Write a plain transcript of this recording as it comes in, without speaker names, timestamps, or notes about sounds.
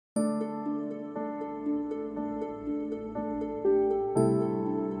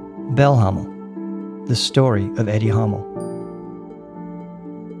Belhamel, the story of Eddie Hamel.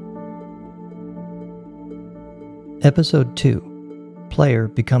 Episode 2, Player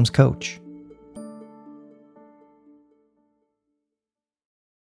Becomes Coach.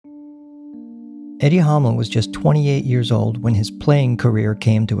 Eddie Hamel was just 28 years old when his playing career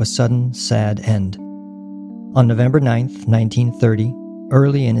came to a sudden, sad end. On November 9th, 1930,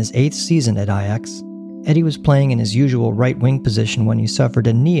 early in his 8th season at Ajax, Eddie was playing in his usual right-wing position when he suffered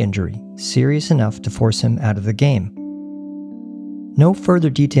a knee injury, serious enough to force him out of the game. No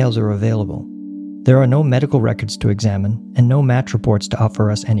further details are available. There are no medical records to examine and no match reports to offer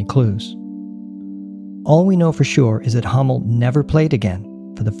us any clues. All we know for sure is that Hamel never played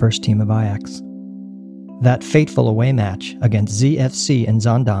again for the first team of Ajax. That fateful away match against ZFC in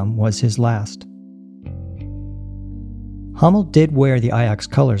Zaandam was his last. Hamel did wear the Ajax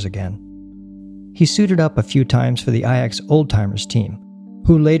colors again. He suited up a few times for the Ajax old-timers team,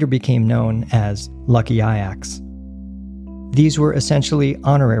 who later became known as Lucky Ajax. These were essentially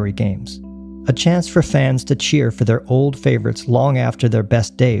honorary games, a chance for fans to cheer for their old favorites long after their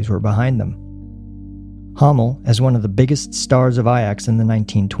best days were behind them. Hamel, as one of the biggest stars of Ajax in the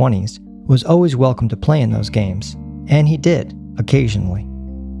 1920s, was always welcome to play in those games, and he did, occasionally.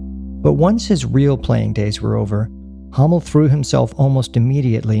 But once his real playing days were over, Hamel threw himself almost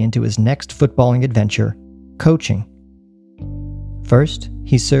immediately into his next footballing adventure, coaching. First,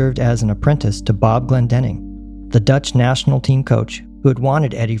 he served as an apprentice to Bob Glendenning, the Dutch national team coach who had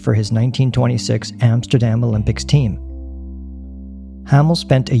wanted Eddie for his 1926 Amsterdam Olympics team. Hamel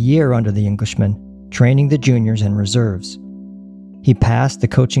spent a year under the Englishman, training the juniors and reserves. He passed the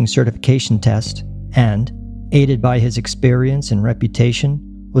coaching certification test and, aided by his experience and reputation,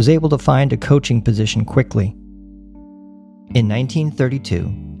 was able to find a coaching position quickly. In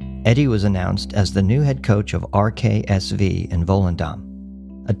 1932, Eddie was announced as the new head coach of RKSV in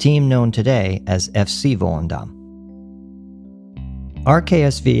Volendam, a team known today as FC Volendam.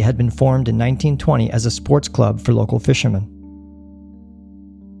 RKSV had been formed in 1920 as a sports club for local fishermen.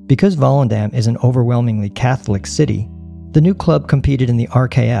 Because Volendam is an overwhelmingly Catholic city, the new club competed in the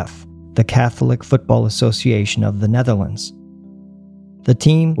RKF, the Catholic Football Association of the Netherlands. The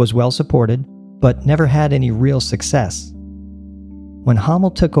team was well supported, but never had any real success. When Hamel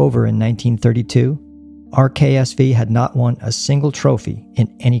took over in 1932, RKSV had not won a single trophy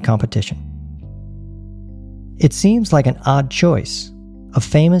in any competition. It seems like an odd choice, a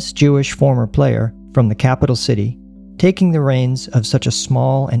famous Jewish former player from the capital city taking the reins of such a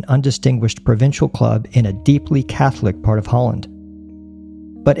small and undistinguished provincial club in a deeply Catholic part of Holland.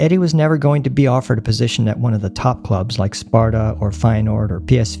 But Eddie was never going to be offered a position at one of the top clubs like Sparta or Feyenoord or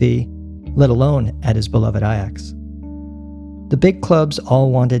PSV, let alone at his beloved Ajax. The big clubs all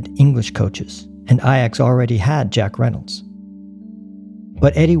wanted English coaches, and Ajax already had Jack Reynolds.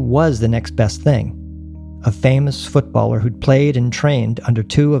 But Eddie was the next best thing, a famous footballer who'd played and trained under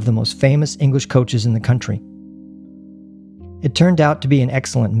two of the most famous English coaches in the country. It turned out to be an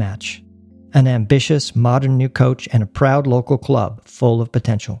excellent match, an ambitious, modern new coach and a proud local club full of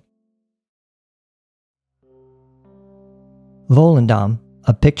potential. Volendam,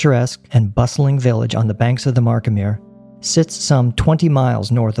 a picturesque and bustling village on the banks of the Markermeer, sits some 20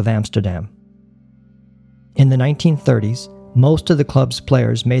 miles north of Amsterdam. In the 1930s, most of the club's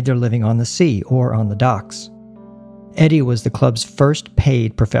players made their living on the sea or on the docks. Eddie was the club's first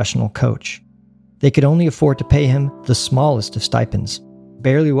paid professional coach. They could only afford to pay him the smallest of stipends,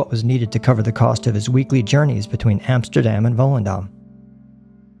 barely what was needed to cover the cost of his weekly journeys between Amsterdam and Volendam.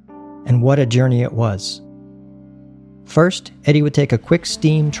 And what a journey it was. First, Eddie would take a quick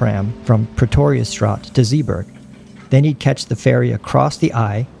steam tram from Pretoriastraat to Zeeburg. Then he'd catch the ferry across the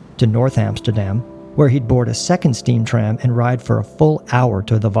IJ to North Amsterdam, where he'd board a second steam tram and ride for a full hour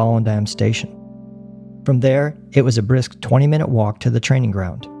to the Volendam station. From there, it was a brisk 20-minute walk to the training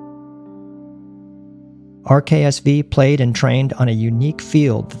ground. RKSV played and trained on a unique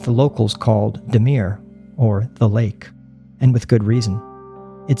field that the locals called De Meer, or the lake, and with good reason.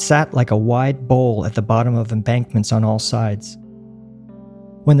 It sat like a wide bowl at the bottom of embankments on all sides.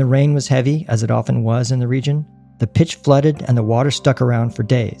 When the rain was heavy, as it often was in the region, the pitch flooded and the water stuck around for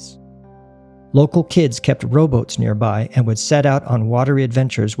days. Local kids kept rowboats nearby and would set out on watery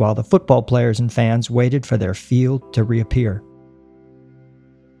adventures while the football players and fans waited for their field to reappear.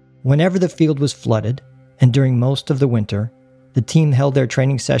 Whenever the field was flooded, and during most of the winter, the team held their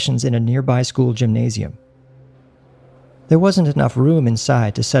training sessions in a nearby school gymnasium. There wasn't enough room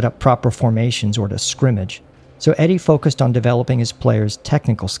inside to set up proper formations or to scrimmage, so Eddie focused on developing his players'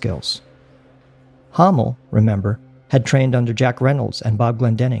 technical skills. Hamel, remember, had trained under Jack Reynolds and Bob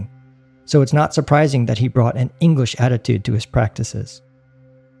Glendenning, so it's not surprising that he brought an English attitude to his practices.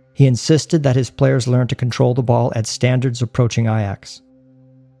 He insisted that his players learn to control the ball at standards approaching Ajax.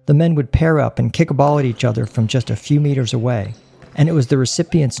 The men would pair up and kick a ball at each other from just a few meters away, and it was the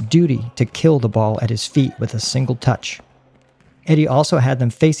recipient's duty to kill the ball at his feet with a single touch. Eddie also had them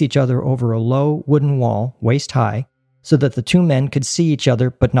face each other over a low wooden wall, waist high, so that the two men could see each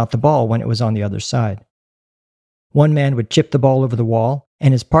other but not the ball when it was on the other side. One man would chip the ball over the wall,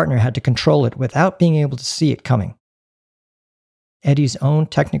 and his partner had to control it without being able to see it coming. Eddie's own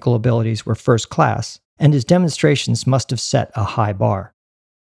technical abilities were first class, and his demonstrations must have set a high bar.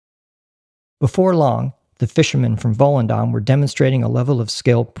 Before long, the fishermen from Volendam were demonstrating a level of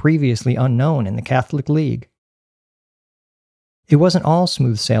skill previously unknown in the Catholic League. It wasn't all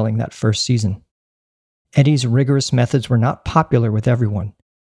smooth sailing that first season. Eddie's rigorous methods were not popular with everyone.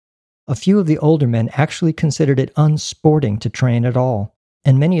 A few of the older men actually considered it unsporting to train at all,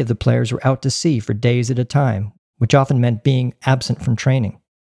 and many of the players were out to sea for days at a time, which often meant being absent from training.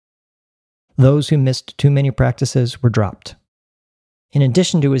 Those who missed too many practices were dropped. In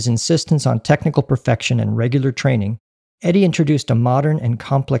addition to his insistence on technical perfection and regular training, Eddie introduced a modern and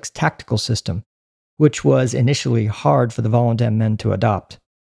complex tactical system, which was initially hard for the Volendam men to adopt.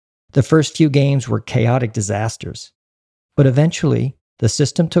 The first few games were chaotic disasters, but eventually the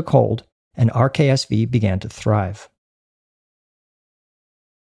system took hold and RKSV began to thrive.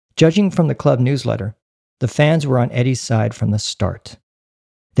 Judging from the club newsletter, the fans were on Eddie's side from the start.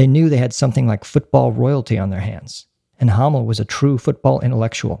 They knew they had something like football royalty on their hands, and Hamel was a true football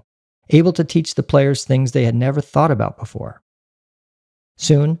intellectual, able to teach the players things they had never thought about before.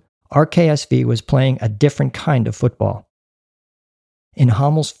 Soon, RKSV was playing a different kind of football. In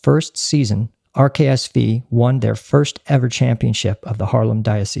Hamel's first season, RKSV won their first ever championship of the Haarlem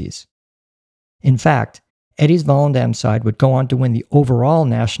Diocese. In fact, Eddie's Volendam side would go on to win the overall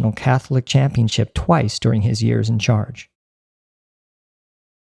National Catholic Championship twice during his years in charge.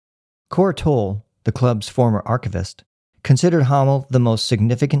 Cor Toll, the club's former archivist, considered Hamel the most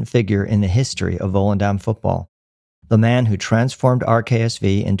significant figure in the history of Volendam football, the man who transformed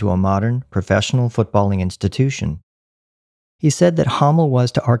RKSV into a modern, professional footballing institution. He said that Hamel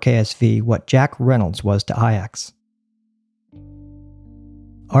was to RKSV what Jack Reynolds was to Ajax.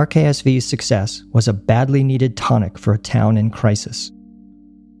 RKSV's success was a badly needed tonic for a town in crisis.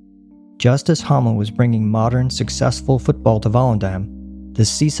 Just as Hamel was bringing modern, successful football to Volendam, the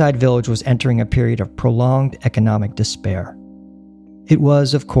seaside village was entering a period of prolonged economic despair. It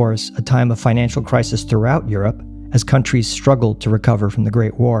was, of course, a time of financial crisis throughout Europe as countries struggled to recover from the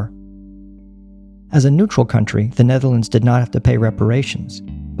Great War. As a neutral country, the Netherlands did not have to pay reparations,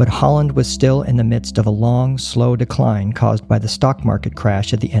 but Holland was still in the midst of a long, slow decline caused by the stock market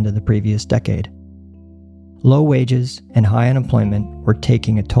crash at the end of the previous decade. Low wages and high unemployment were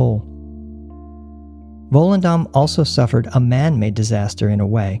taking a toll. Volendam also suffered a man-made disaster in a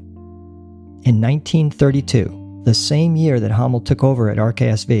way. In 1932, the same year that Hamel took over at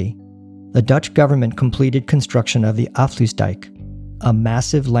RKSV, the Dutch government completed construction of the Afsluitdijk, a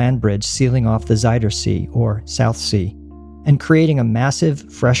massive land bridge sealing off the Zuiderzee, or South Sea, and creating a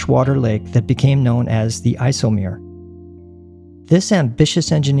massive freshwater lake that became known as the IJsselmeer. This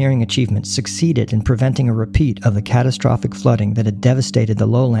ambitious engineering achievement succeeded in preventing a repeat of the catastrophic flooding that had devastated the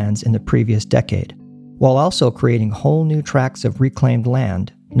lowlands in the previous decade, while also creating whole new tracts of reclaimed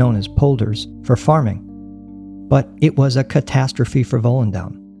land, known as polders, for farming. But it was a catastrophe for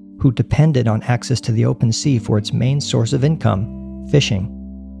Volendam, who depended on access to the open sea for its main source of income, fishing.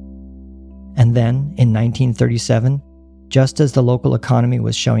 And then, in 1937, just as the local economy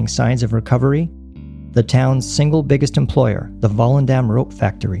was showing signs of recovery, the town's single biggest employer, the Volendam Rope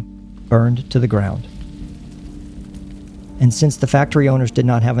Factory, burned to the ground. And since the factory owners did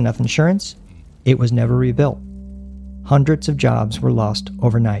not have enough insurance, it was never rebuilt. Hundreds of jobs were lost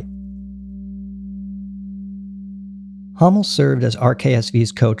overnight. Hamel served as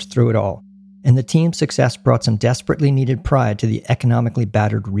RKSV's coach through it all, and the team's success brought some desperately needed pride to the economically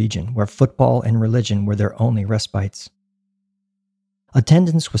battered region where football and religion were their only respites.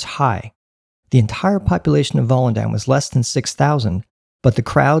 Attendance was high. The entire population of Volendam was less than 6,000, but the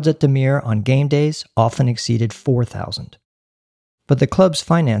crowds at De Meer on game days often exceeded 4,000. But the club's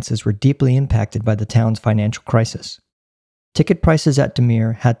finances were deeply impacted by the town's financial crisis. Ticket prices at De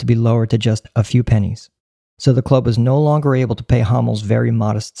Meer had to be lowered to just a few pennies, so the club was no longer able to pay Hamel's very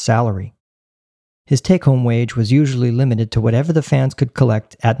modest salary. His take-home wage was usually limited to whatever the fans could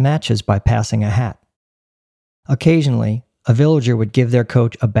collect at matches by passing a hat. Occasionally, a villager would give their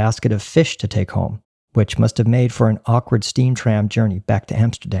coach a basket of fish to take home, which must have made for an awkward steam tram journey back to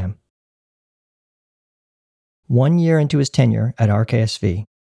Amsterdam. 1 year into his tenure at RKSV,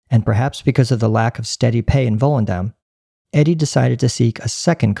 and perhaps because of the lack of steady pay in Volendam, Eddie decided to seek a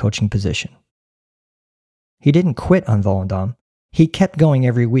second coaching position. He didn't quit on Volendam. He kept going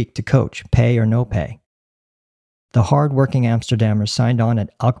every week to coach, pay or no pay. The hard-working Amsterdammers signed on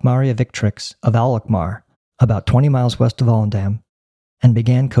at Alkmaria Victrix of Alkmaar, about 20 miles west of Volendam, and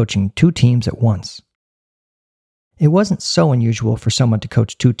began coaching 2 teams at once. It wasn't so unusual for someone to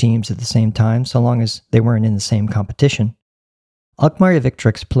coach 2 teams at the same time, so long as they weren't in the same competition. Alkmaria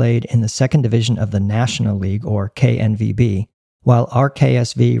Victrix played in the second division of the National League, or KNVB, while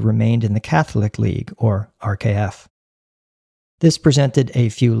RKSV remained in the Catholic League, or RKF. This presented a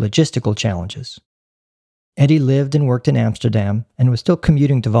few logistical challenges. Eddie lived and worked in Amsterdam and was still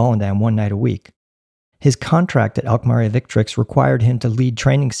commuting to Volendam one night a week. His contract at Alkmaria Victrix required him to lead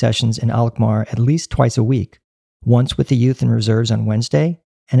training sessions in Alkmaar at least twice a week, once with the youth and reserves on Wednesday,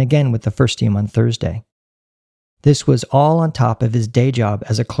 and again with the first team on Thursday. This was all on top of his day job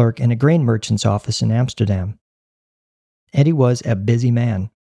as a clerk in a grain merchant's office in Amsterdam. Eddie was a busy man.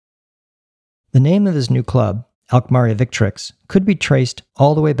 The name of his new club, Alkmaria Victrix, could be traced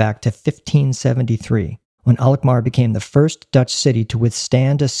all the way back to 1573, when Alkmaar became the first Dutch city to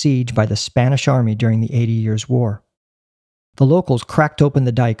withstand a siege by the Spanish army during the 80 Years' War. The locals cracked open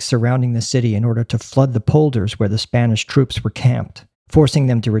the dikes surrounding the city in order to flood the polders where the Spanish troops were camped, forcing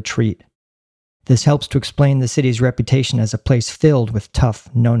them to retreat. This helps to explain the city's reputation as a place filled with tough,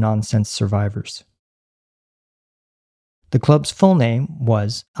 no-nonsense survivors. The club's full name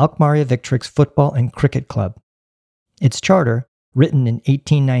was Alkmaria Victrix Football and Cricket Club. Its charter, written in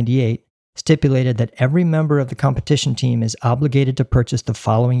 1898, stipulated that every member of the competition team is obligated to purchase the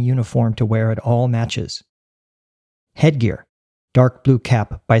following uniform to wear at all matches. Headgear, dark blue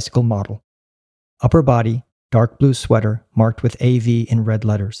cap, bicycle model. Upper body, dark blue sweater marked with AV in red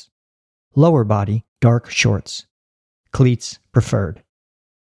letters. Lower body, dark shorts. Cleats preferred.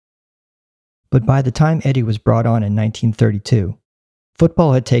 But by the time Eddie was brought on in 1932,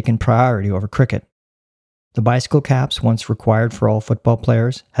 football had taken priority over cricket. The bicycle caps, once required for all football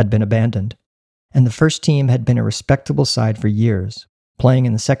players, had been abandoned, and the first team had been a respectable side for years, playing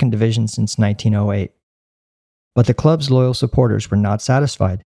in the second division since 1908. But the club's loyal supporters were not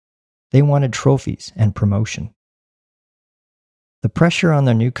satisfied. They wanted trophies and promotion. The pressure on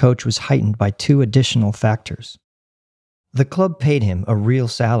their new coach was heightened by 2 additional factors. The club paid him a real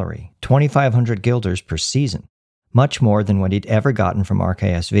salary, 2,500 guilders per season, much more than what he'd ever gotten from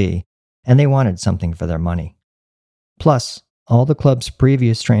RKSV, and they wanted something for their money. Plus, all the club's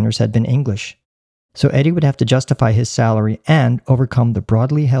previous trainers had been English, so Eddie would have to justify his salary and overcome the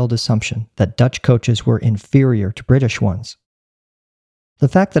broadly held assumption that Dutch coaches were inferior to British ones. The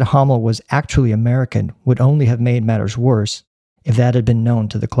fact that Hamel was actually American would only have made matters worse if that had been known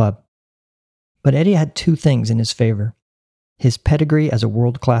to the club. But Eddie had 2 things in his favor: his pedigree as a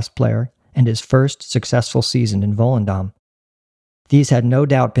world-class player and his first successful season in Volendam. These had no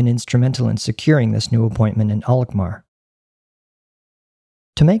doubt been instrumental in securing this new appointment in Alkmaar.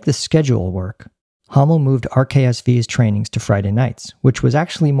 To make the schedule work, Hamel moved RKSV's trainings to Friday nights, which was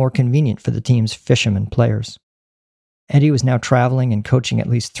actually more convenient for the team's fishermen players. Eddie was now traveling and coaching at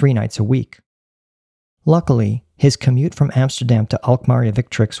least 3 nights a week. Luckily, his commute from Amsterdam to Alkmaria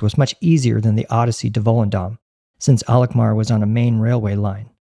Victrix was much easier than the odyssey to Volendam, since Alkmaar was on a main railway line.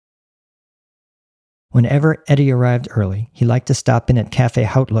 Whenever Eddie arrived early, he liked to stop in at Café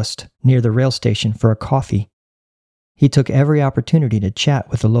Houtlust near the rail station for a coffee. He took every opportunity to chat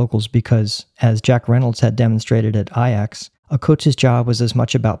with the locals because, as Jack Reynolds had demonstrated at Ajax, a coach's job was as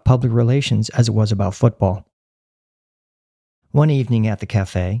much about public relations as it was about football. One evening at the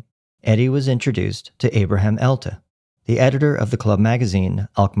café, Eddie was introduced to Abraham Elte, the editor of the club magazine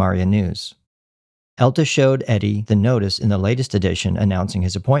Alkmaria News. Elte showed Eddie the notice in the latest edition announcing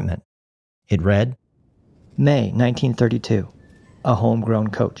his appointment. It read, May 1932, a homegrown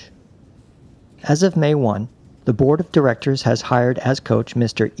coach. As of May 1, the board of directors has hired as coach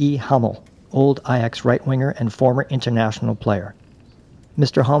Mr. E. Hamel, old Ajax right-winger and former international player.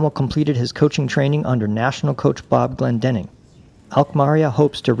 Mr. Hamel completed his coaching training under national coach Bob Glendenning. Alkmaria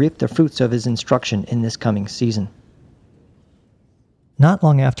hopes to reap the fruits of his instruction in this coming season. Not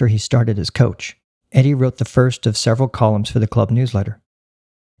long after he started as coach, Eddie wrote the first of several columns for the club newsletter.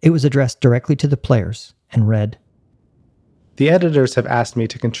 It was addressed directly to the players and read, The editors have asked me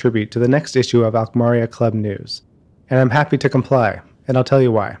to contribute to the next issue of Alkmaria Club News, and I'm happy to comply, and I'll tell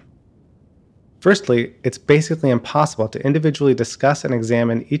you why. Firstly, it's basically impossible to individually discuss and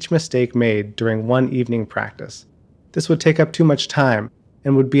examine each mistake made during one evening practice. This would take up too much time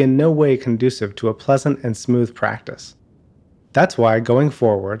and would be in no way conducive to a pleasant and smooth practice. That's why, going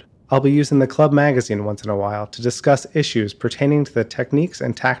forward, I'll be using the club magazine once in a while to discuss issues pertaining to the techniques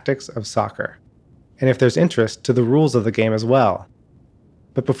and tactics of soccer. and if there's interest, to the rules of the game as well.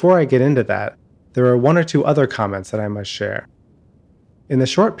 But before I get into that, there are one or two other comments that I must share. In the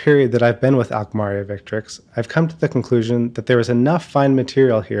short period that I've been with Alkmaria Victrix, I've come to the conclusion that there is enough fine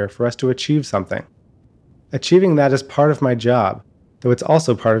material here for us to achieve something. Achieving that is part of my job, though it's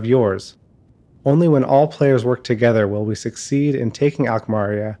also part of yours. Only when all players work together will we succeed in taking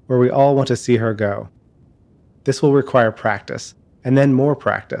Alkmaria where we all want to see her go. This will require practice, and then more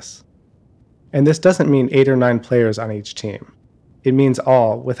practice. And this doesn't mean 8 or 9 players on each team. It means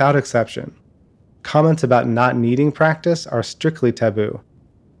all, without exception. Comments about not needing practice are strictly taboo,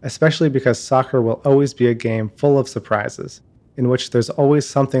 especially because soccer will always be a game full of surprises, in which there's always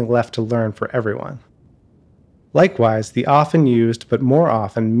something left to learn for everyone. Likewise, the often used but more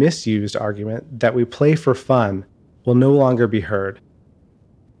often misused argument that we play for fun will no longer be heard.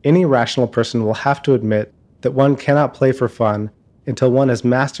 Any rational person will have to admit that one cannot play for fun until one has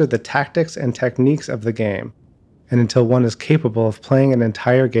mastered the tactics and techniques of the game, and until one is capable of playing an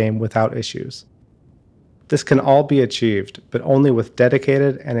entire game without issues. This can all be achieved, but only with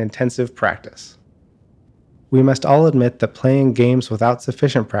dedicated and intensive practice. We must all admit that playing games without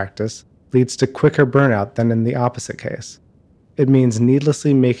sufficient practice leads to quicker burnout than in the opposite case. It means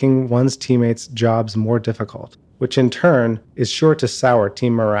needlessly making one's teammates' jobs more difficult, which in turn is sure to sour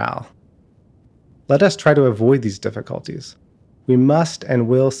team morale. Let us try to avoid these difficulties. We must and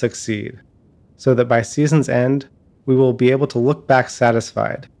will succeed, so that by season's end, we will be able to look back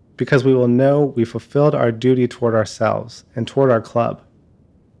satisfied, because we will know we fulfilled our duty toward ourselves and toward our club.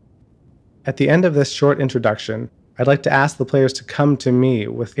 At the end of this short introduction, I'd like to ask the players to come to me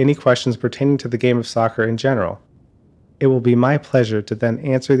with any questions pertaining to the game of soccer in general. It will be my pleasure to then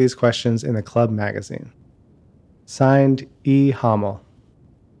answer these questions in the club magazine. Signed, E. Hamel.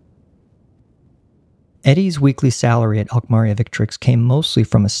 Eddie's weekly salary at Alkmaria Victrix came mostly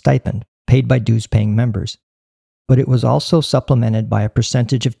from a stipend paid by dues-paying members, but it was also supplemented by a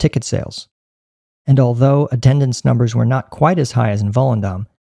percentage of ticket sales. And although attendance numbers were not quite as high as in Volendam,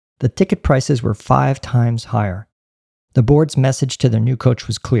 the ticket prices were 5 times higher. The board's message to their new coach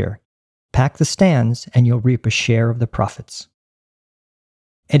was clear: pack the stands and you'll reap a share of the profits.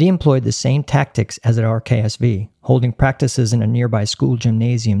 Eddie employed the same tactics as at RKSV, holding practices in a nearby school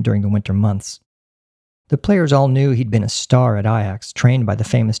gymnasium during the winter months. The players all knew he'd been a star at Ajax, trained by the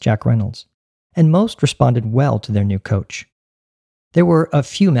famous Jack Reynolds, and most responded well to their new coach. There were a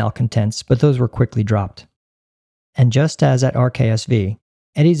few malcontents, but those were quickly dropped. And just as at RKSV,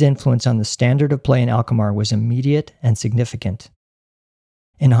 Eddie's influence on the standard of play in Alkmaar was immediate and significant.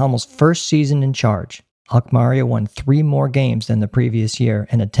 In Hamel's first season in charge, Alkmaria won 3 more games than the previous year,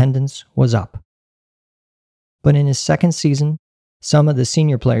 and attendance was up. But in his second season, some of the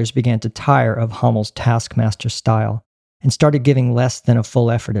senior players began to tire of Hamel's taskmaster style and started giving less than a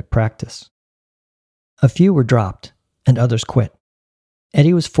full effort at practice. A few were dropped, and others quit.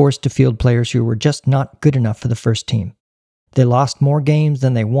 Eddie was forced to field players who were just not good enough for the first team. They lost more games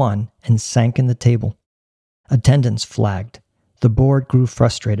than they won and sank in the table. Attendance flagged. The board grew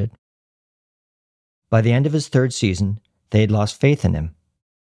frustrated. By the end of his 3rd season, they had lost faith in him.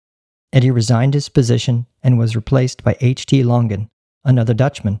 Eddie resigned his position and was replaced by H.T. Longen, another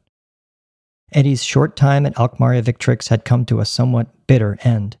Dutchman. Eddie's short time at Alkmaria Victrix had come to a somewhat bitter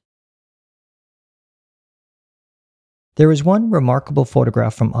end. There is one remarkable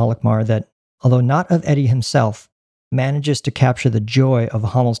photograph from Alkmaar that, although not of Eddie himself, manages to capture the joy of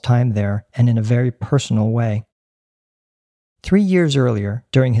Hamel's time there, and in a very personal way. 3 years earlier,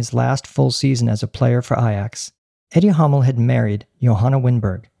 during his last full season as a player for Ajax, Eddie Hamel had married Johanna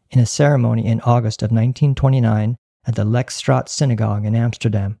Winberg in a ceremony in August of 1929 at the Lekstraat Synagogue in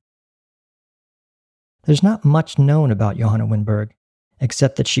Amsterdam. There's not much known about Johanna Winberg,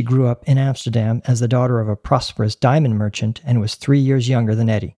 except that she grew up in Amsterdam as the daughter of a prosperous diamond merchant and was 3 years younger than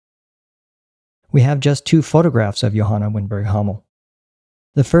Eddie. We have just 2 photographs of Johanna Winberg Hamel.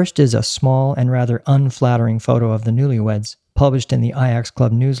 The first is a small and rather unflattering photo of the newlyweds, published in the Ajax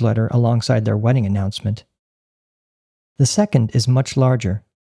Club newsletter alongside their wedding announcement. The second is much larger,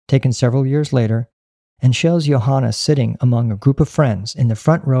 taken several years later, and shows Johanna sitting among a group of friends in the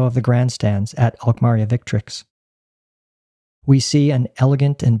front row of the grandstands at Alkmaria Victrix. We see an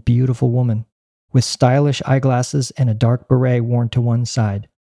elegant and beautiful woman, with stylish eyeglasses and a dark beret worn to one side.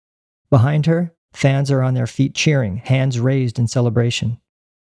 Behind her, fans are on their feet cheering, hands raised in celebration.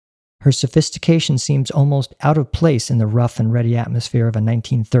 Her sophistication seems almost out of place in the rough and ready atmosphere of a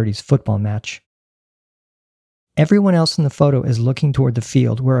 1930s football match. Everyone else in the photo is looking toward the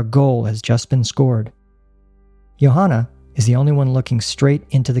field where a goal has just been scored. Johanna is the only one looking straight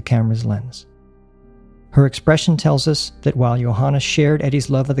into the camera's lens. Her expression tells us that while Johanna shared Eddie's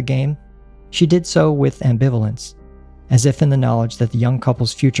love of the game, She did so with ambivalence, as if in the knowledge that the young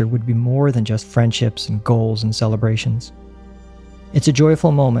couple's future would be more than just friendships and goals and celebrations. It's a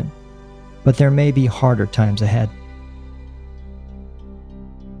joyful moment, but there may be harder times ahead.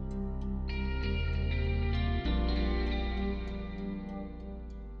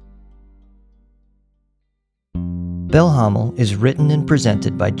 Bellhamel is written and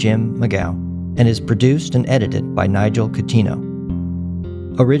presented by Jim McGow and is produced and edited by Nigel Coutinho.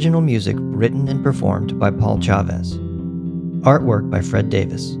 Original music written and performed by Paul Chavez. Artwork by Fred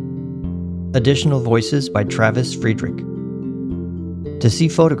Davis. Additional voices by Travis Friedrich. To see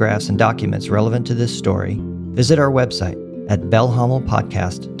photographs and documents relevant to this story, visit our website at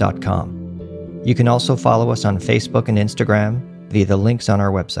bellhamelpodcast.com. You can also follow us on Facebook and Instagram via the links on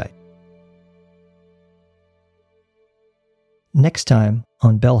our website. Next time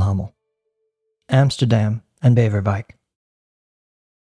on Bellhamel, Amsterdam and Beverwijk.